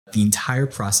The entire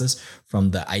process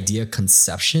from the idea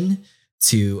conception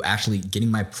to actually getting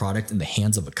my product in the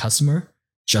hands of a customer,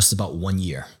 just about 1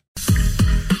 year.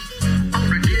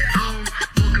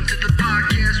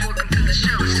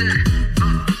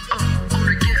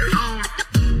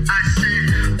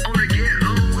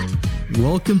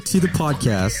 Welcome to the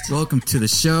podcast. Welcome to the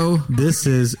show. This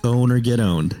is Own or Get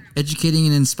Owned. Educating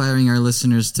and inspiring our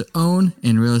listeners to own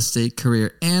in real estate,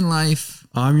 career, and life.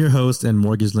 I'm your host and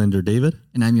mortgage lender, David.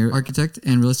 And I'm your architect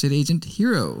and real estate agent,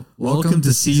 Hero. Welcome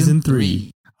to season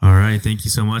 3. All right. Thank you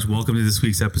so much. Welcome to this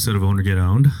week's episode of Own or Get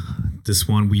Owned. This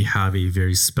one, we have a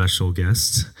very special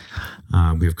guest.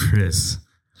 We have Chris.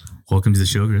 Welcome to the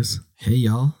show, Chris. Hey,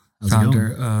 y'all.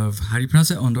 Founder of, how do you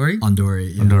pronounce it? Ondori?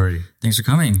 Ondori. Yeah. Ondori. Thanks for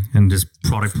coming. And just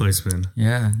product placement.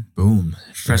 Yeah. Boom.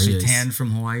 Freshly tanned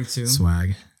from Hawaii too.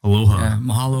 Swag. Aloha. Yeah.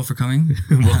 Mahalo for coming.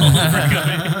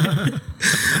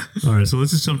 All right. So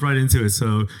let's just jump right into it.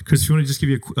 So Chris, if you want to just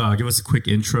give us a quick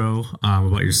intro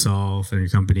about yourself and your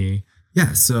company.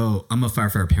 Yeah, so I'm a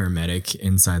firefighter paramedic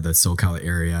inside the SoCal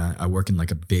area. I work in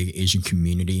like a big Asian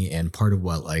community, and part of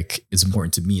what like is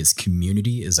important to me is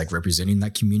community, is like representing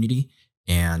that community.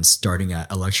 And starting an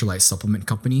electrolyte supplement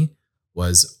company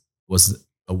was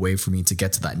a way for me to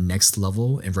get to that next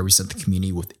level and represent the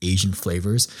community with Asian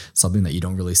flavors, something that you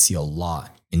don't really see a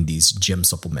lot in these gym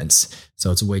supplements. So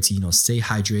it's a way to, stay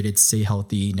hydrated, stay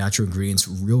healthy, natural ingredients,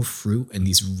 real fruit, and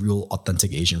these real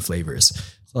authentic Asian flavors.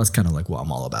 So that's kind of like what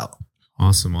I'm all about.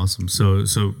 Awesome.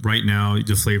 So right now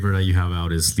the flavor that you have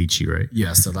out is lychee, right?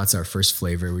 Yeah. So that's our first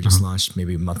flavor. We just launched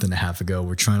maybe a month and a half ago.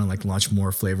 We're trying to like launch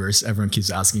more flavors. Everyone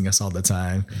keeps asking us all the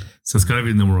time. So it's gotta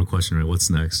be the number one question, right? What's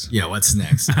next? Yeah. What's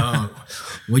next?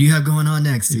 What do you have going on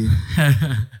next, dude?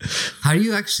 How do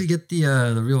you actually get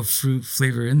the real fruit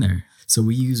flavor in there? So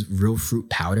we use real fruit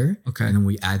powder. Okay. And then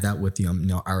we add that with the,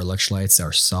 our electrolytes,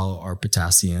 our salt, our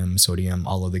potassium, sodium,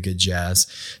 all of the good jazz.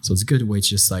 So it's a good way to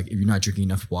just like, if you're not drinking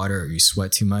enough water or you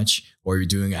sweat too much, or you're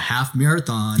doing a half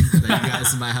marathon that you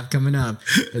guys might have coming up,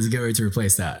 it's a good way to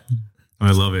replace that.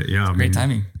 I love it. Yeah. Great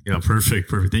timing. Yeah. Perfect.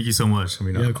 Thank you so much.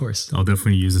 Yeah, of course. I'll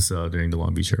definitely use this during the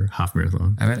Long Beach half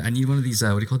marathon. I need one of these,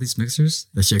 what do you call these mixers?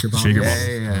 The shaker bottle?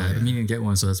 Yeah. I'm meaning to get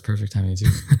one, so that's perfect timing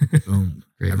too. Boom.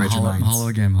 Great. Mahalo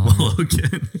again. Mahalo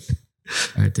again.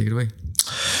 All right, take it away.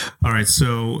 All right.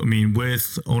 So,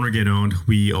 with Own or Get Owned,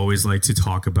 we always like to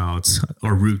talk about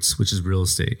our roots, which is real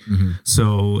estate. Mm-hmm.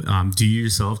 So do you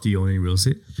own any real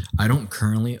estate? I don't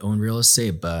currently own real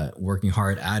estate, but working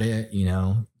hard at it,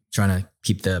 trying to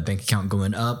keep the bank account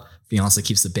going up. Fiance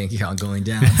keeps the bank account going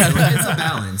down. So it's a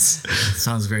balance.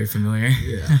 Sounds very familiar.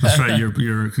 Yeah. That's right.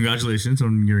 Your congratulations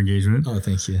on your engagement. Oh,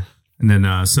 thank you. And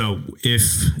then, so if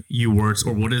you were,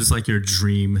 or what is like your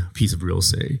dream piece of real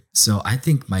estate? So I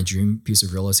think my dream piece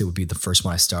of real estate would be the first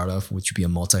one I start off, which would be a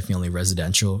multifamily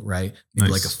residential, right?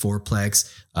 Maybe like a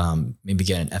fourplex, maybe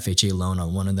get an FHA loan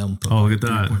on one of them. Look at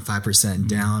that. 3.5%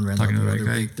 down, rent out the other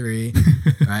big three.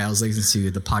 Right. I was listening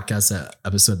to the podcast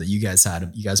episode that you guys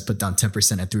had. You guys put down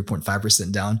 10% and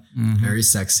 3.5% down. Mm-hmm. Very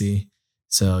sexy.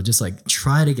 So just like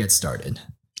try to get started.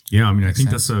 Yeah, I think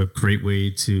that's a great way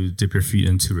to dip your feet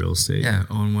into real estate. Yeah,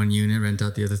 own one unit, rent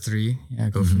out the other 3. Yeah,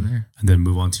 go from there. And then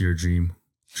move on to your dream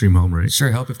home, right?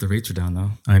 Sure help if the rates are down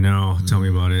though. I know. Tell me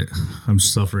about it. I'm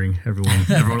suffering.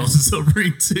 Everyone else is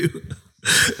suffering too.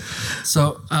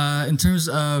 So in terms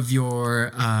of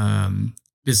your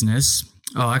business,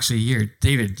 here,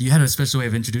 David, you had a special way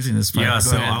of introducing this. Yeah,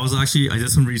 so I did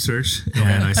some research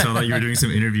and I saw that you were doing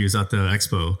some interviews at the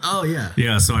expo. Oh, yeah.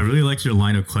 Yeah, so I really like your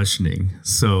line of questioning.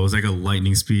 So it was like a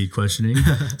lightning speed questioning.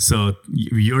 So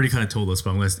you already kind of told us, but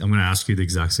I'm going to ask you the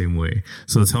exact same way.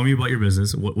 So tell me about your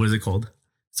business. What is it called?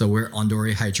 So we're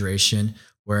Ondori Hydration.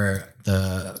 We're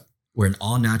an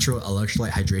all-natural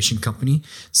electrolyte hydration company.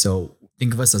 So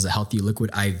think of us as a healthy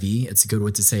liquid IV. It's a good way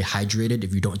to say hydrated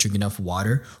if you don't drink enough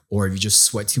water or if you just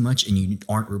sweat too much and you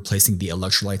aren't replacing the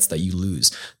electrolytes that you lose.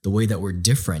 The way that we're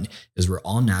different is we're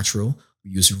all natural.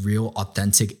 We use real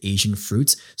authentic Asian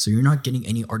fruits. So you're not getting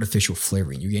any artificial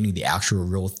flavoring. You're getting the actual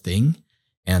real thing.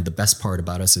 And the best part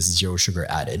about us is 0 sugar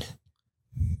added.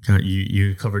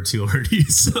 You covered 2 already.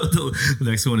 So the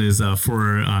next one is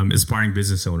for aspiring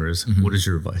business owners. Mm-hmm. What is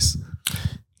your advice?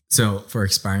 So for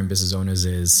aspiring business owners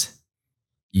is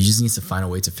you just need to find a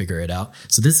way to figure it out.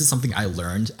 So this is something I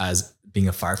learned as being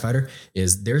a firefighter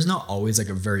is there's not always like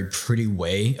a very pretty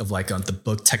way of like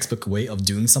the textbook way of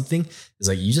doing something. It's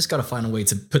like, you just got to find a way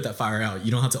to put that fire out.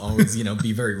 You don't have to always,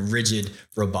 be very rigid,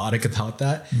 robotic about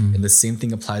that. Mm. And the same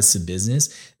thing applies to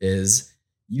business is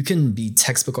you can be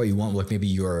textbook all you want, like maybe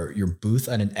your booth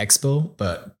at an expo,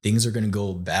 but things are going to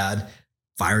go bad.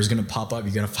 Fire is going to pop up.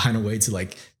 You're going to find a way to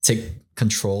like take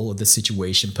control of the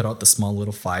situation, put out the small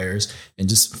little fires, and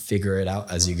just figure it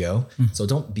out as you go. So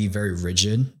don't be very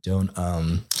rigid. Don't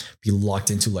be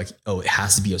locked into like, oh, it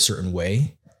has to be a certain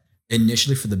way.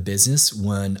 Initially for the business,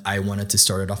 when I wanted to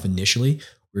start it off initially,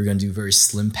 we were going to do very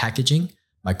slim packaging.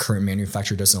 My current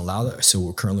manufacturer doesn't allow that. So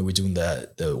we're doing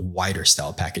the wider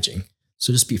style packaging.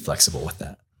 So just be flexible with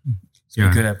that. So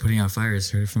you're good at putting out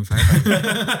fires, right? From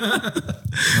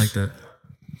firefighters. I like that.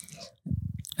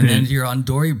 And then your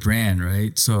Ondori brand,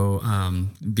 right? So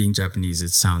being Japanese, it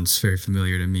sounds very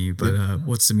familiar to me, but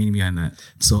what's the meaning behind that?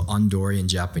 So Ondori in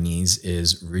Japanese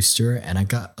is rooster. And I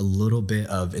got a little bit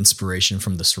of inspiration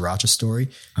from the Sriracha story.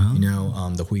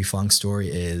 Oh. The Hui Fong story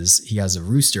is he has a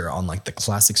rooster on like the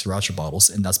classic Sriracha bottles.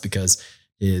 And that's because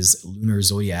his lunar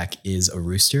zodiac is a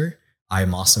rooster. I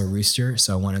am also a rooster.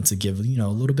 So I wanted to give, a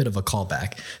little bit of a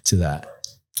callback to that.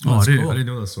 Oh, I didn't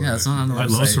know that story. Yeah, it's not on the website. I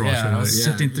love Sriracha. Yeah, I was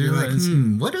sifting through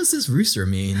like, what does this rooster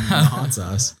mean in hot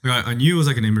sauce? I knew it was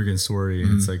like an immigrant story,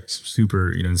 and it's like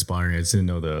super, inspiring. I just didn't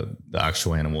know the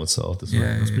actual animal itself. That's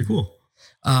pretty cool.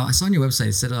 I saw on your website,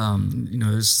 it said,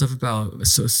 there's stuff about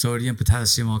sodium,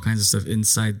 potassium, all kinds of stuff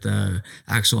inside the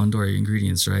actual Ondori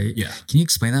ingredients, right? Yeah. Can you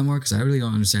explain that more? Because I really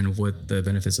don't understand what the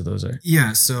benefits of those are.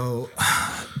 Yeah, so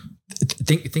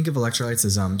think of electrolytes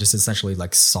as just essentially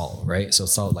like salt, right? So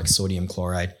salt like sodium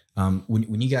chloride.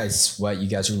 When you guys sweat, you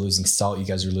guys are losing salt, you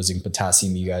guys are losing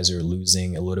potassium, you guys are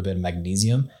losing a little bit of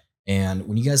magnesium. And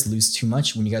when you guys lose too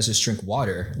much, when you guys just drink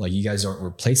water, like you guys aren't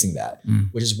replacing that,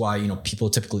 which is why,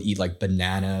 people typically eat like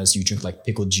bananas, you drink like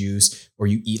pickle juice, or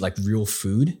you eat like real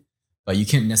food, but you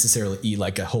can't necessarily eat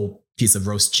like a whole piece of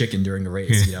roast chicken during a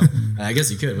race, I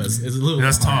guess you could, but it's a little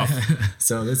that's hard. tough.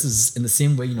 So this is in the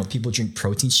same way, people drink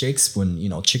protein shakes when,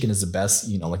 chicken is the best,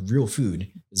 like real food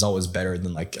is always better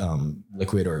than like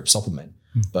liquid or supplement.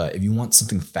 But if you want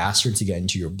something faster to get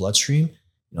into your bloodstream,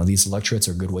 these electrolytes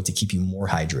are a good way to keep you more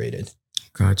hydrated.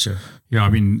 Gotcha. Yeah. I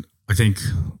mean, I think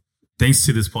thanks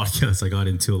to this podcast, I got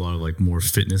into a lot of like more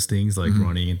fitness things like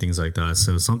running and things like that.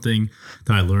 So something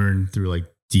that I learned through like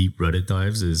deep Reddit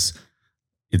dives is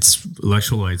it's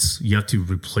electrolytes. You have to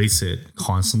replace it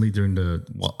constantly during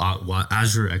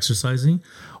as you're exercising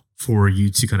for you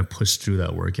to kind of push through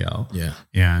that workout. Yeah.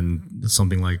 And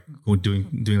something like doing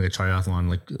like a triathlon,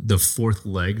 like the fourth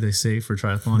leg they say for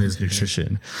triathlon is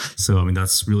nutrition. So, I mean,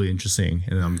 that's really interesting.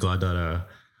 And I'm glad that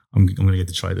I'm going to get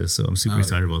to try this. So I'm super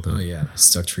excited about that. Oh yeah.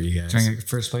 Stoked for you guys. Trying to get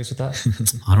first place with that?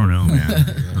 I don't know,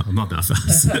 man. I'm not that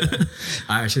fast.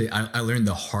 I learned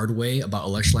the hard way about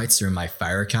electrolytes during my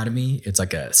fire academy. It's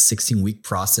like a 16-week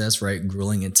process, right?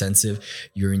 Grueling, intensive.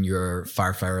 You're in your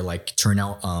firefighter like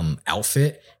turnout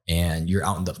outfit, and you're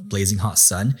out in the blazing hot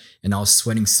sun. And I was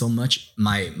sweating so much,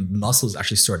 my muscles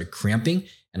actually started cramping,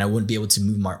 and I wouldn't be able to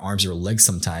move my arms or legs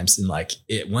sometimes. And like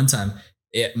one time,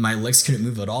 my legs couldn't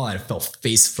move at all, and I fell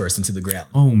face first into the ground.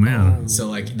 Oh man! So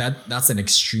like that's an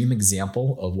extreme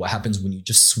example of what happens when you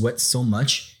just sweat so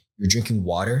much. You're drinking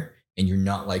water, and you're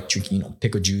not like drinking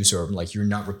pickle juice, or like you're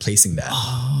not replacing that.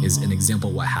 Is an example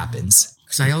of what happens.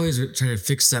 Because I always try to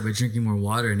fix that by drinking more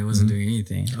water, and it wasn't doing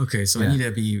anything. Okay, so I need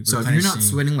to be. So if you're not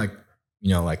sweating like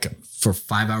for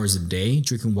 5 hours a day,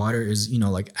 drinking water is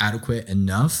like adequate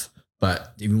enough.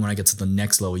 But if you want to get to the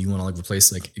next level, you want to like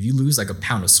replace, like if you lose like a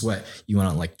pound of sweat, you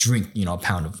want to like drink, a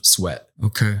pound of sweat.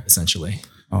 Okay. Essentially.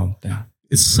 Oh, yeah.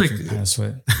 It's like a pound of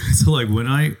sweat. So like when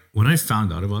I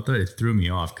found out about that, it threw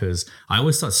me off because I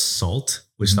always thought salt,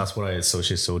 which that's what I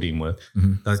associate sodium with,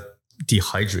 that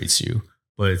dehydrates you.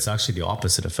 But it's actually the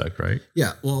opposite effect, right?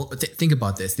 Yeah. Well, think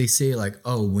about this. They say like,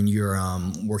 oh, when you're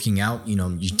working out, you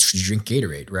drink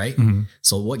Gatorade, right?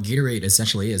 So what Gatorade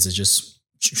essentially is just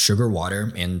sugar,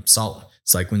 water, and salt.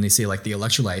 It's like when they say like the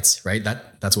electrolytes, right?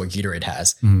 That's what Gatorade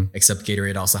has. Except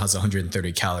Gatorade also has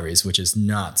 130 calories, which is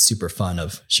not super fun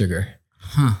of sugar.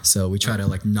 So we try to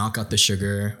like knock out the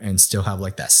sugar and still have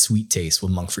like that sweet taste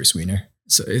with monk fruit sweetener.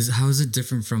 So how is it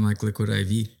different from like liquid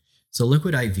IV? So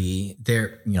liquid IV,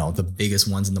 they're, the biggest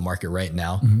ones in the market right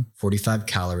now, 45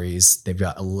 calories. They've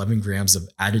got 11 grams of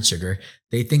added sugar.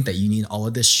 They think that you need all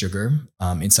of this sugar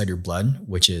inside your blood,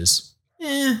 which is,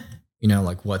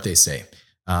 like what they say.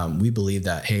 We believe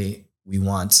that, hey, we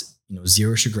want,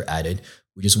 zero sugar added.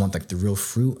 We just want like the real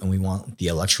fruit, and we want the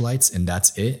electrolytes, and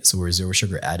that's it. So we're zero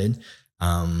sugar added.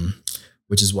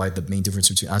 Which is why the main difference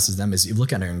between us and them is, if you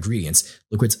look at our ingredients,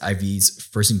 Liquids IV's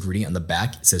first ingredient on the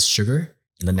back, it says sugar.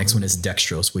 And the next one is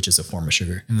dextrose, which is a form of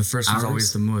sugar. And the first one's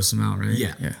always the most amount, right?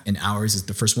 Yeah. And ours is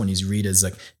the first one you read is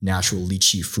like natural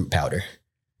lychee fruit powder.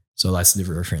 So that's the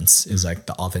difference, is like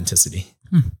the authenticity.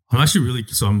 I'm actually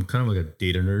I'm kind of like a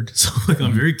data nerd. So like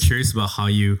I'm very curious about how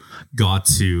you got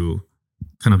to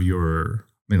kind of your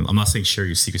mean, I'm not saying share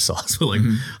your secret sauce, but like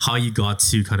how you got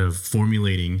to kind of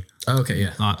formulating Okay,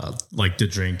 yeah. like the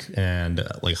drink and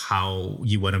like how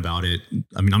you went about it.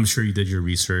 I mean, I'm sure you did your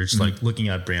research, like looking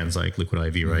at brands like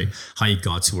Liquid IV, right? How you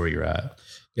got to where you're at.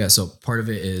 Yeah, so part of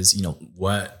it is,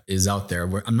 what is out there.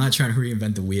 I'm not trying to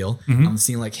reinvent the wheel. I'm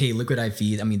seeing like, hey, Liquid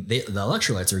IV, I mean, the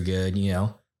electrolytes are good,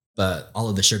 but all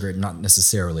of the sugar, not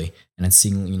necessarily. And then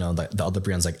seeing, the other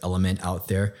brands like Element out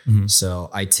there. So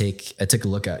I took a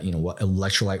look at, what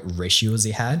electrolyte ratios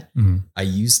they had. I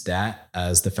used that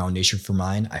as the foundation for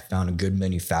mine. I found a good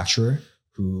manufacturer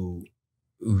who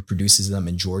produces them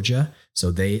in Georgia.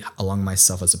 So they, along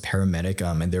myself as a paramedic,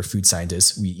 and their food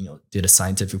scientists, we, did a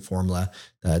scientific formula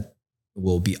that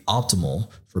will be optimal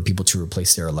for people to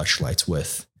replace their electrolytes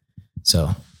with.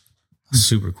 So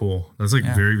super cool. That's like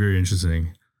very, very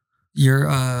interesting.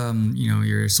 Your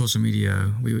your social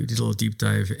media, we did a little deep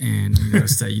dive and we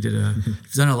noticed that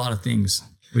you've done a lot of things,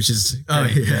 which is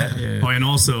great. Oh, and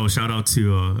also shout out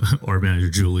to our manager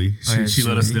Julie. She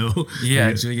let us know.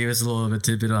 Yeah, Julie gave us a little bit of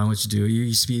tidbit on what you do. You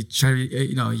used to be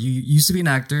you used to be an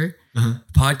actor,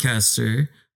 podcaster.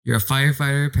 You're a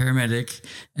firefighter, paramedic,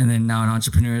 and then now an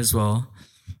entrepreneur as well.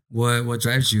 What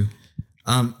drives you?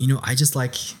 I just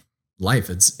like life.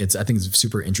 I think it's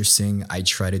super interesting. I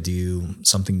try to do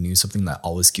something new, something that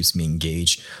always keeps me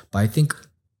engaged. But I think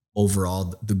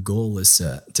overall, the goal is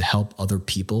to help other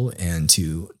people and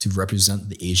to represent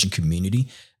the Asian community.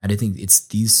 And I think it's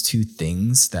these two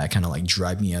things that kind of like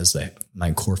drive me as like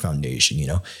my core foundation.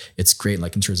 It's great.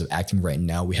 Like in terms of acting right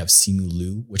now, we have Simu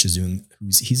Liu, which is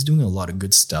he's doing a lot of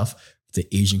good stuff for the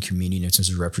Asian community in terms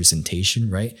of representation.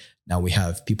 Right now, we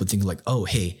have people thinking like, oh,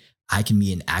 hey, I can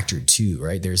be an actor too,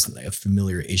 right? There's like a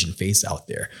familiar Asian face out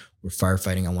there. We're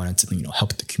firefighting. I wanted to,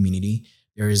 help the community.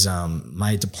 There's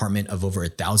my department of over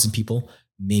 1,000 people.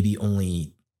 Maybe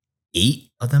only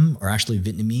 8 of them are actually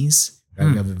Vietnamese. Right?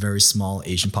 We have a very small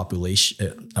Asian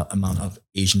population, amount of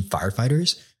Asian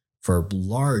firefighters for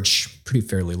a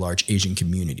fairly large Asian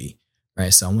community,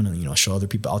 right? So I want to, show other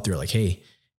people out there like, hey,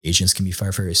 Asians can be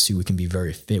firefighters too. We can be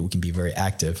very fit. We can be very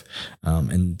active.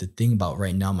 And the thing about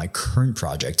right now, my current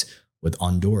project with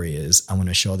Ondori is I want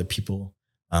to show other people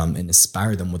and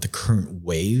inspire them with the current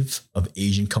wave of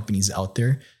Asian companies out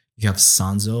there. You have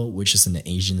Sanzo, which is an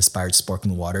Asian-inspired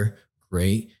sparkling water.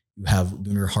 Great. You have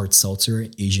Lunar Hard Seltzer,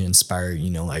 Asian-inspired,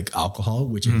 like alcohol,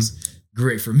 which is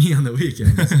great for me on the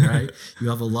weekends, right? You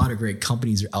have a lot of great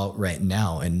companies out right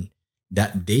now, and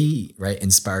that they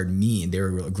inspired me, and they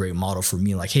were a great model for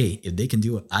me. Like, hey, if they can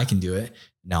do it, I can do it.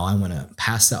 Now I want to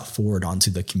pass that forward onto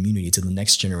the community, to the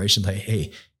next generation. Like,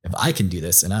 hey, if I can do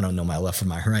this, and I don't know my left from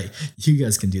my right, you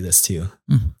guys can do this too.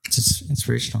 It's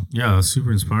inspirational. Yeah, that's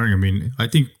super inspiring. I mean, I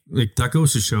think like that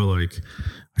goes to show like,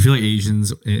 I feel like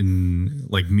Asians in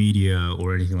like media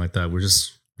or anything like that, we're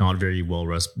just not very well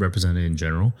represented in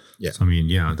general. Yeah. So, I mean,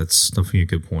 yeah, that's definitely a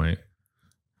good point.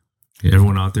 Yeah,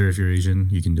 everyone out there, if you're Asian,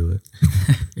 you can do it.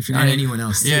 If you're not anyone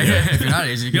else, too. Yeah. If you're not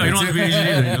Asian, you don't have to be Asian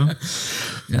either.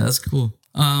 Yeah, that's cool.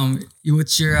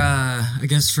 What's your I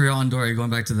guess for Ondori,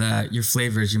 going back to that, your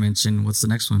flavors you mentioned, what's the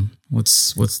next one?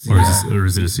 What's the or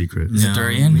is it a secret? Is it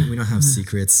durian? We don't have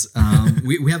secrets.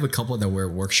 We have a couple that we're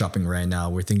workshopping right now.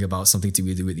 We're thinking about something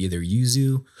to do with either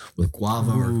yuzu, with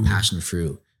guava, or passion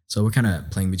fruit. So we're kind of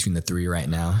playing between the 3 right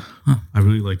now. I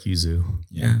really like yuzu.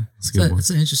 Yeah. It's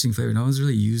an interesting flavor. No one's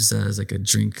really used that as like a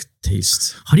drink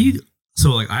taste.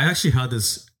 So like I actually had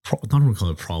this, I don't want to call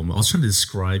it a problem. I was trying to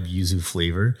describe yuzu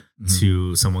flavor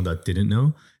to someone that didn't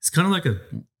know. It's kind of like a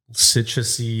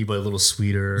citrusy, but a little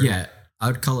sweeter. Yeah. I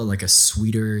would call it like a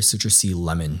sweeter, citrusy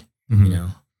lemon,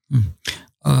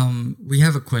 We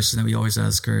have a question that we always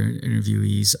ask our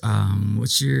interviewees.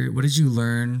 What did you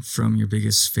learn from your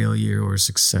biggest failure or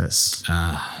success?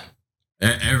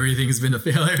 Everything's been a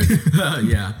failure.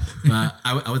 Yeah.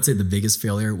 I would say the biggest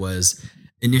failure was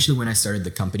initially when I started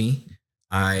the company.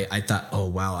 I thought, oh,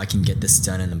 wow, I can get this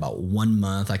done in about 1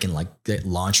 month. I can get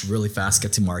launched really fast,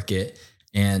 get to market.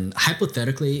 And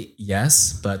hypothetically,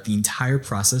 yes, but the entire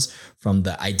process from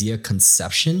the idea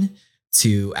conception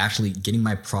to actually getting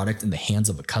my product in the hands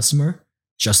of a customer,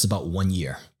 just about 1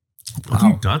 year. Wow. I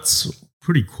think that's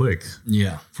pretty quick.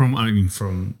 Yeah. I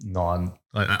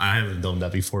haven't done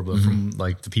that before, but from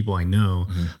like the people I know,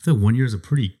 I feel 1 year is a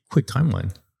pretty quick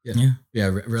timeline.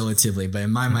 Yeah, relatively. But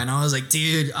in my mind, I was like,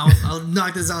 dude, I'll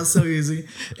knock this out so easy.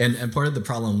 And part of the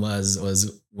problem was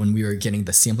when we were getting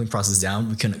the sampling process down,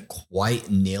 we couldn't quite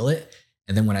nail it.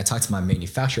 And then when I talked to my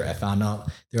manufacturer, I found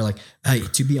out they're like, hey,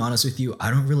 to be honest with you,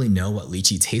 I don't really know what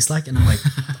lychee tastes like. And I'm like,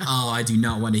 oh, I do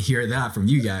not want to hear that from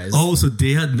you guys. Oh, so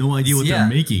they had no idea what they're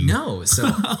making. No. So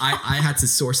I had to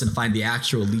source and find the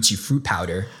actual lychee fruit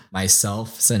powder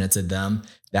myself, send it to them.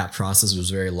 That process was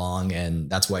very long, and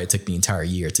that's why it took the entire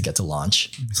year to get to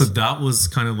launch. So that was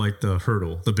kind of like the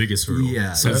hurdle, the biggest hurdle.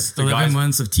 Yeah. So 11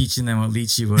 months of teaching them what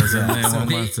lychee was, and then So 1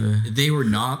 month to... they were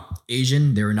not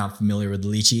Asian. They were not familiar with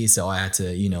lychee. So I had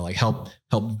to, like help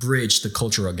bridge the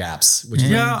cultural gaps, which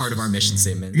is like part of our mission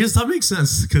statement. Because that makes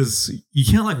sense, because you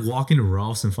can't like walk into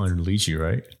Ralph's and find lychee,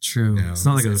 right? True. No, it's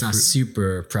not like it's not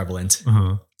super prevalent.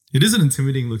 It is an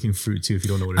intimidating looking fruit too if you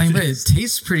don't know what it is. But it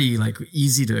tastes pretty like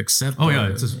easy to accept. Oh yeah,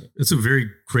 it's a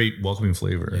very great welcoming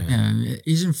flavor. Yeah,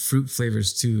 Asian fruit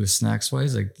flavors too, snacks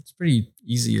wise, like it's pretty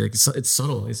easy. Like it's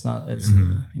subtle. It's not as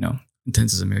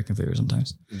intense as American flavor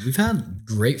sometimes. We've had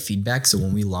great feedback. So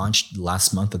when we launched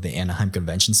last month at the Anaheim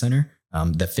Convention Center,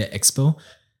 the Fit Expo,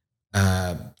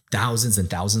 thousands and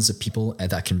thousands of people at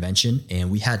that convention, and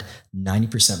we had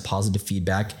 90% positive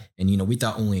feedback. And we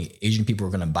thought only Asian people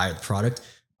were going to buy the product.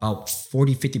 About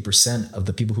 40-50% of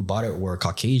the people who bought it were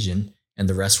Caucasian, and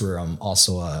the rest were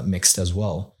also mixed as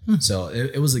well. So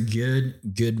it was a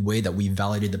good way that we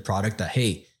validated the product that,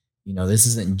 hey, this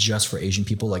isn't just for Asian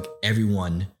people. Like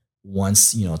everyone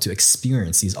wants, to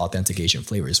experience these authentic Asian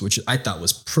flavors, which I thought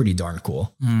was pretty darn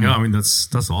cool. Yeah, I mean,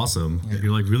 that's awesome. Yeah.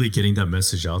 You're like really getting that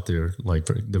message out there, like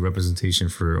the representation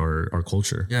for our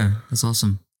culture. Yeah, that's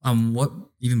awesome. What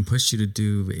even pushed you to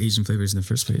do Asian flavors in the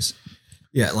first place?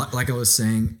 Yeah, like I was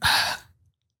saying,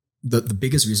 the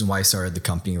biggest reason why I started the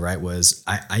company, right, was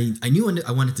I knew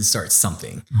I wanted to start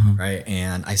something, right?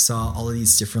 And I saw all of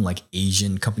these different like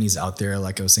Asian companies out there,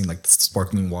 like I was saying, like the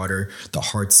sparkling water, the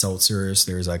hard seltzers,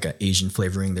 there's like an Asian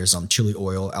flavoring, there's chili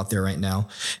oil out there right now.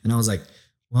 And I was like,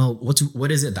 well,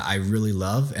 what is it that I really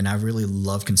love? And I really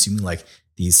love consuming like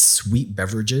these sweet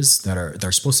beverages that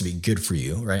are supposed to be good for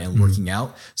you, right? And working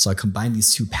out. So I combined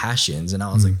these two passions, and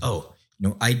I was like, oh,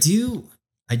 I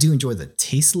do enjoy the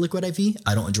taste of liquid IV.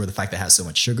 I don't enjoy the fact that it has so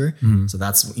much sugar. So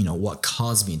that's, what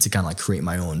caused me to kind of like create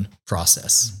my own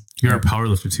process. You're a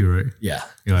powerlifter too, right? Yeah.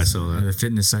 Yeah, I saw that. The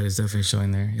fitness side is definitely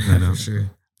showing there. Yeah, for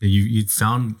sure. You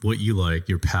found what you like,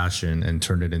 your passion, and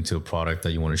turned it into a product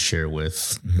that you want to share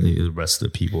with the rest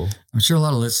of the people. I'm sure a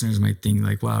lot of listeners might think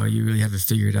like, wow, you really have it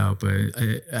figured out. But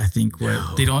I think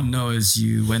what they don't know is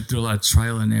you went through a lot of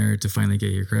trial and error to finally get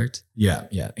here, correct? Yeah.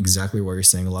 Exactly what you're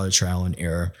saying. A lot of trial and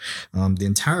error. The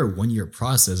entire 1 year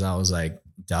process, I was like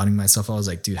doubting myself. I was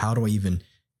like, dude, how do I even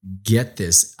get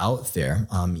this out there?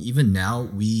 Even now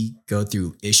we go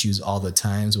through issues all the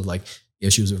times with like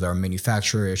issues with our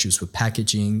manufacturer, issues with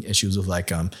packaging, issues with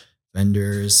like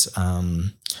vendors.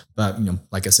 But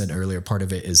like I said earlier, part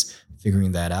of it is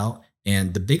figuring that out.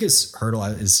 And the biggest hurdle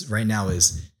is right now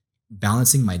is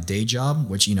balancing my day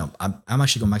job, which I'm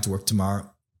actually going back to work tomorrow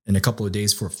in a couple of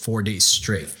days for 4 days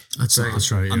straight. That's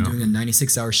right. I'm doing a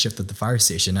 96-hour shift at the fire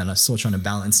station, and I'm still trying to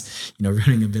balance,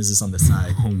 running a business on the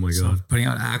side. Oh my God. Putting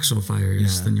out actual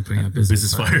fires, then you're putting out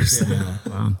business fires. Yeah.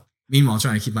 Wow. Meanwhile,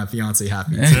 trying to keep my fiance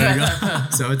happy.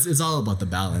 So it's all about the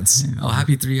balance. Oh,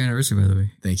 happy 3-year anniversary, by the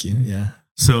way. Thank you. Yeah.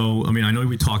 So, I mean, I know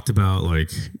we talked about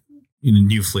like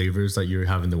new flavors that you're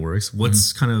having in the works.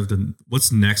 What's kind of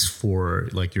what's next for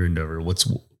like your endeavor? What's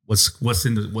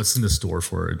in the store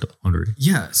for Ondori?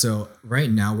 Yeah. So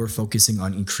right now we're focusing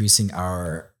on increasing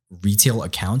our retail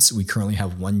accounts. We currently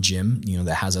have one gym,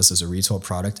 that has us as a retail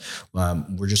product.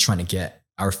 We're just trying to get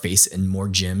our face in more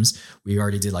gyms. We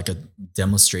already did like a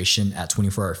demonstration at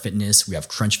 24 Hour Fitness. We have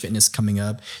Crunch Fitness coming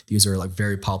up. These are like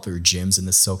very popular gyms in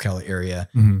the SoCal area.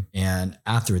 And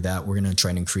after that, we're going to try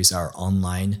and increase our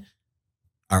online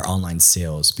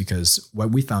sales, because what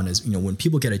we found is, when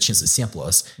people get a chance to sample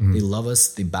us, they love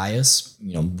us, they buy us,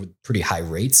 with pretty high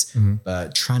rates,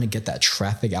 but trying to get that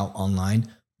traffic out online,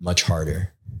 much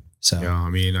harder. So yeah, I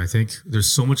mean, I think there's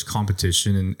so much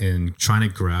competition in trying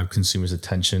to grab consumers'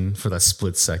 attention for that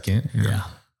split second. Yeah.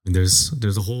 And there's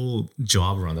a whole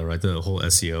job around that, right? The whole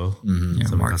SEO,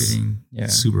 so marketing,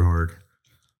 super hard.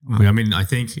 Wow. But I mean, I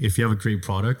think if you have a great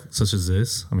product such as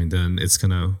this, I mean, then it's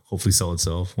gonna hopefully sell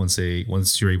itself once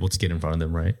you're able to get in front of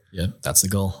them, right? Yeah, that's the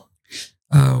goal.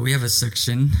 We have a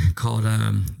section called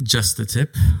Just the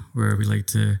Tip, where we like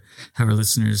to have our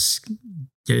listeners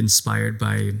get inspired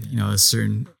by a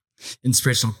certain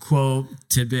inspirational quote,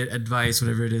 tidbit, advice,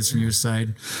 whatever it is from your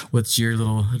side. What's your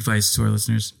little advice to our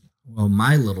listeners? Well,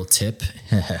 my little tip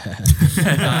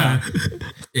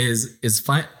is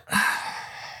fine.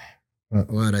 what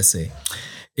would I say?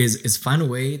 Is find a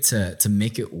way to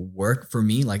make it work for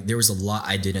me. Like there was a lot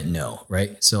I didn't know,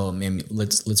 right? So maybe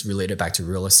let's relate it back to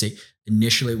real estate.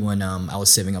 Initially, when I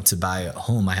was saving up to buy a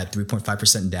home, I had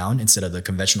 3.5% down instead of the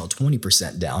conventional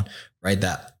 20% down, right?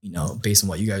 That, based on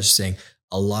what you guys are saying,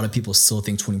 a lot of people still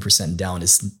think 20% down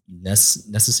is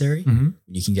necessary.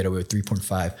 You can get away with 3.5.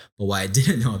 But what I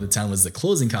didn't know at the time was the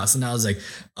closing costs. And I was like,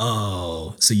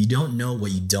 oh, so you don't know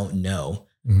what you don't know.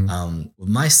 With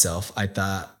myself, I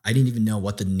thought I didn't even know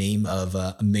what the name of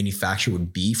a manufacturer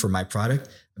would be for my product.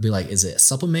 I'd be like, is it a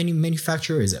supplement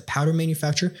manufacturer? Is it powder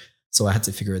manufacturer? So I had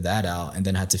to figure that out, and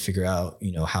then I had to figure out,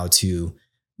 how to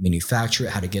manufacture it,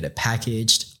 how to get it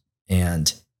packaged.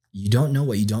 And you don't know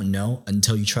what you don't know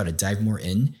until you try to dive more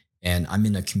in. And I'm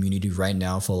in a community right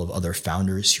now full of other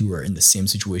founders who are in the same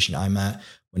situation I'm at.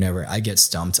 Whenever I get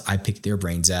stumped, I pick their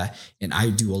brains at, and I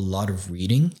do a lot of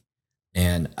reading.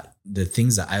 And the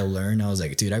things that I learned, I was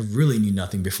like, dude, I really knew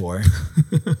nothing before.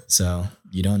 So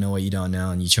you don't know what you don't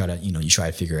know, and you try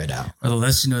to figure it out. Well, the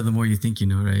less you know, the more you think you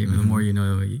know, right? The more you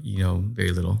know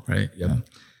very little, right? Yep.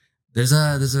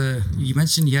 You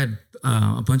mentioned you had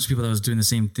a bunch of people that was doing the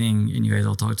same thing, and you guys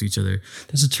all talk to each other.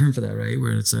 There's a term for that, right?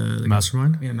 Where it's a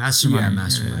mastermind. Yeah, mastermind. Yeah,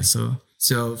 mastermind. Yeah,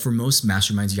 so for most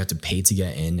masterminds, you have to pay to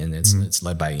get in, and it's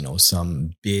led by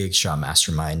some big shot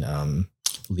mastermind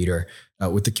leader.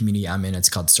 With the community I'm in, it's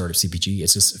called Startup CPG.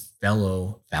 It's just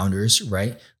fellow founders,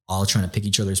 right? All trying to pick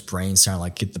each other's brains, trying to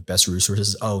like get the best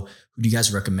resources. Oh, who do you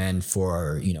guys recommend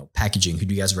for, packaging? Who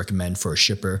do you guys recommend for a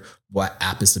shipper? What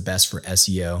app is the best for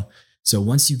SEO? So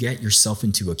once you get yourself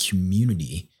into a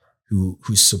community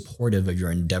who's supportive of your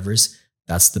endeavors,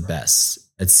 that's the best.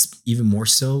 It's even more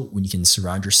so when you can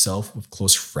surround yourself with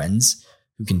close friends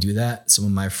who can do that. Some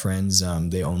of my friends,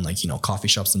 they own coffee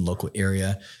shops in the local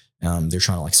area. They're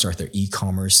trying to start their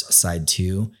e-commerce side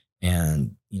too.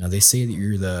 And, they say that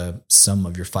you're the sum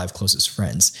of your 5 closest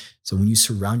friends. So when you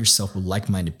surround yourself with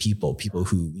like-minded people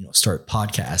who, start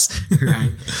podcasts,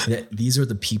 right? These are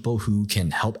the people who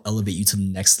can help elevate you to the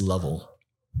next level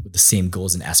with the same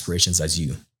goals and aspirations as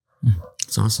you.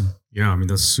 it's awesome. Yeah. I mean,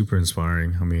 that's super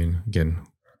inspiring. I mean, again,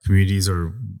 communities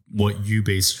are what you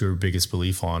base your biggest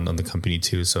belief on the company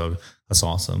too. So that's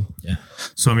awesome. Yeah.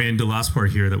 So, I mean, the last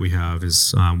part here that we have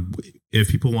is if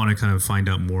people want to kind of find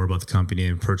out more about the company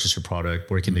and purchase your product,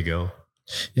 where can they go?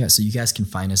 Yeah. So you guys can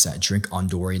find us at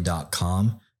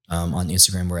drinkondori.com. On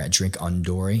Instagram, we're at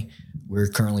drinkondori. We're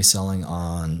currently selling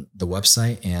on the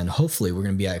website, and hopefully we're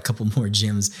going to be at a couple more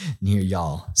gyms near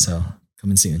y'all. So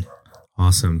coming soon.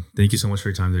 Awesome. Thank you so much for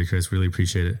your time today, Chris. Really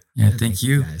appreciate it. Yeah, thank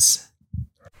you guys.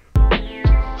 Thank you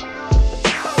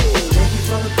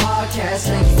for the podcast,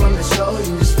 thank you for the show.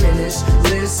 You just finished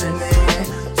listening.